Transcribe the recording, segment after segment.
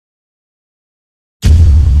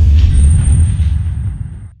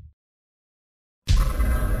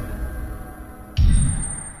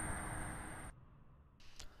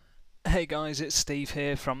Hey guys, it's Steve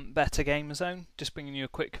here from Better Gamer Zone, just bringing you a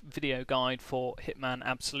quick video guide for Hitman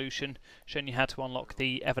Absolution, showing you how to unlock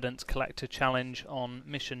the Evidence Collector Challenge on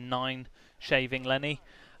Mission 9, Shaving Lenny.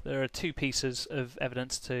 There are two pieces of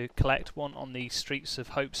evidence to collect, one on the Streets of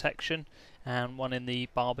Hope section and one in the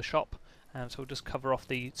barber shop. So we'll just cover off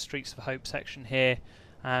the Streets of Hope section here.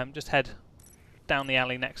 Just head down the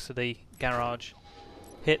alley next to the garage,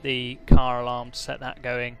 hit the car alarm to set that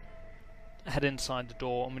going, head inside the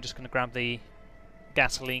door, and we're just going to grab the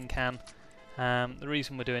gasoline can. The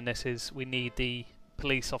reason we're doing this is we need the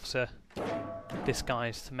police officer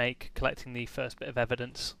disguise to make collecting the first bit of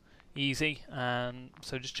evidence easy.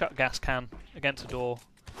 So just chuck gas can against the door,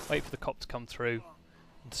 wait for the cop to come through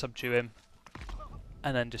and subdue him,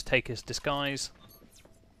 and then just take his disguise.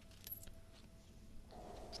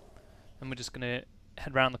 And we're just going to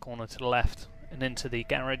head round the corner to the left and into the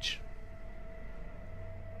garage.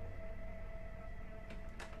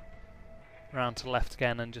 Round to the left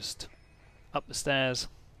again and just up the stairs.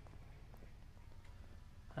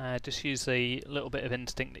 Just use the little bit of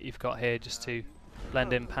instinct that you've got here just to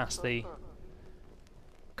blend in past the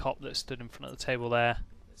cop that stood in front of the table there.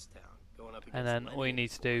 And then all you need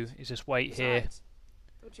to do is just wait here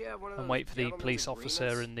and wait for the police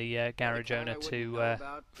officer and the garage owner to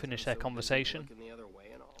finish their conversation.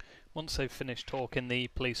 Once they've finished talking, the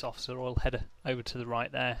police officer will head over to the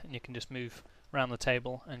right there, and you can just move around the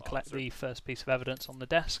table and collect the first piece of evidence on the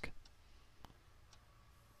desk.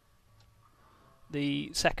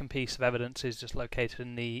 The second piece of evidence is just located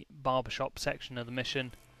in the barbershop section of the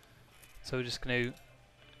mission. So we're just going to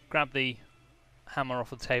grab the hammer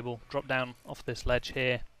off the table, drop down off this ledge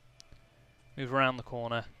here, move around the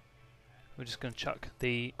corner. We're just going to chuck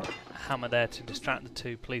the hammer there to distract the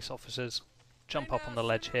two police officers, jump up on the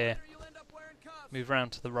ledge here, move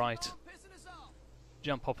around to the right,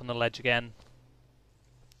 jump up on the ledge again,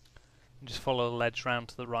 and just follow the ledge round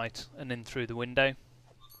to the right and in through the window.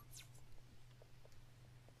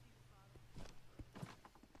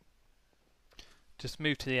 Just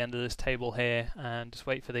move to the end of this table here and just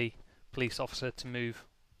wait for the police officer to move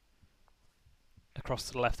across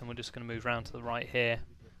to the left, and we're just going to move round to the right here,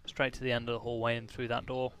 straight to the end of the hallway and through that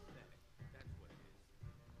door.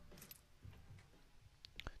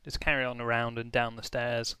 Just carry on around and down the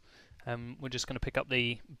stairs. We're just going to pick up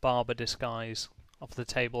the barber disguise off the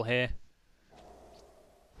table here.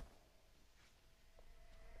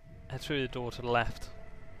 Head through the door to the left,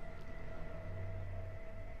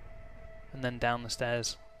 and then down the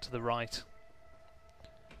stairs to the right.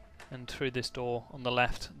 And through this door on the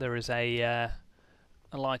left there is a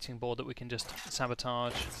lighting board that we can just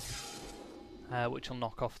sabotage, which will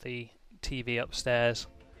knock off the TV upstairs.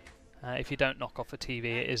 If you don't knock off a TV,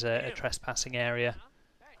 it is a trespassing area,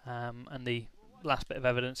 and the last bit of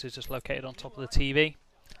evidence is just located on top of the TV.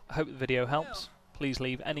 I hope the video helps. Please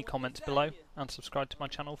leave any comments below and subscribe to my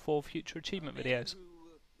channel for future achievement videos.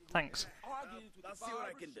 Thanks. I'll see what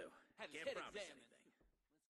I can do. Can't promise anything.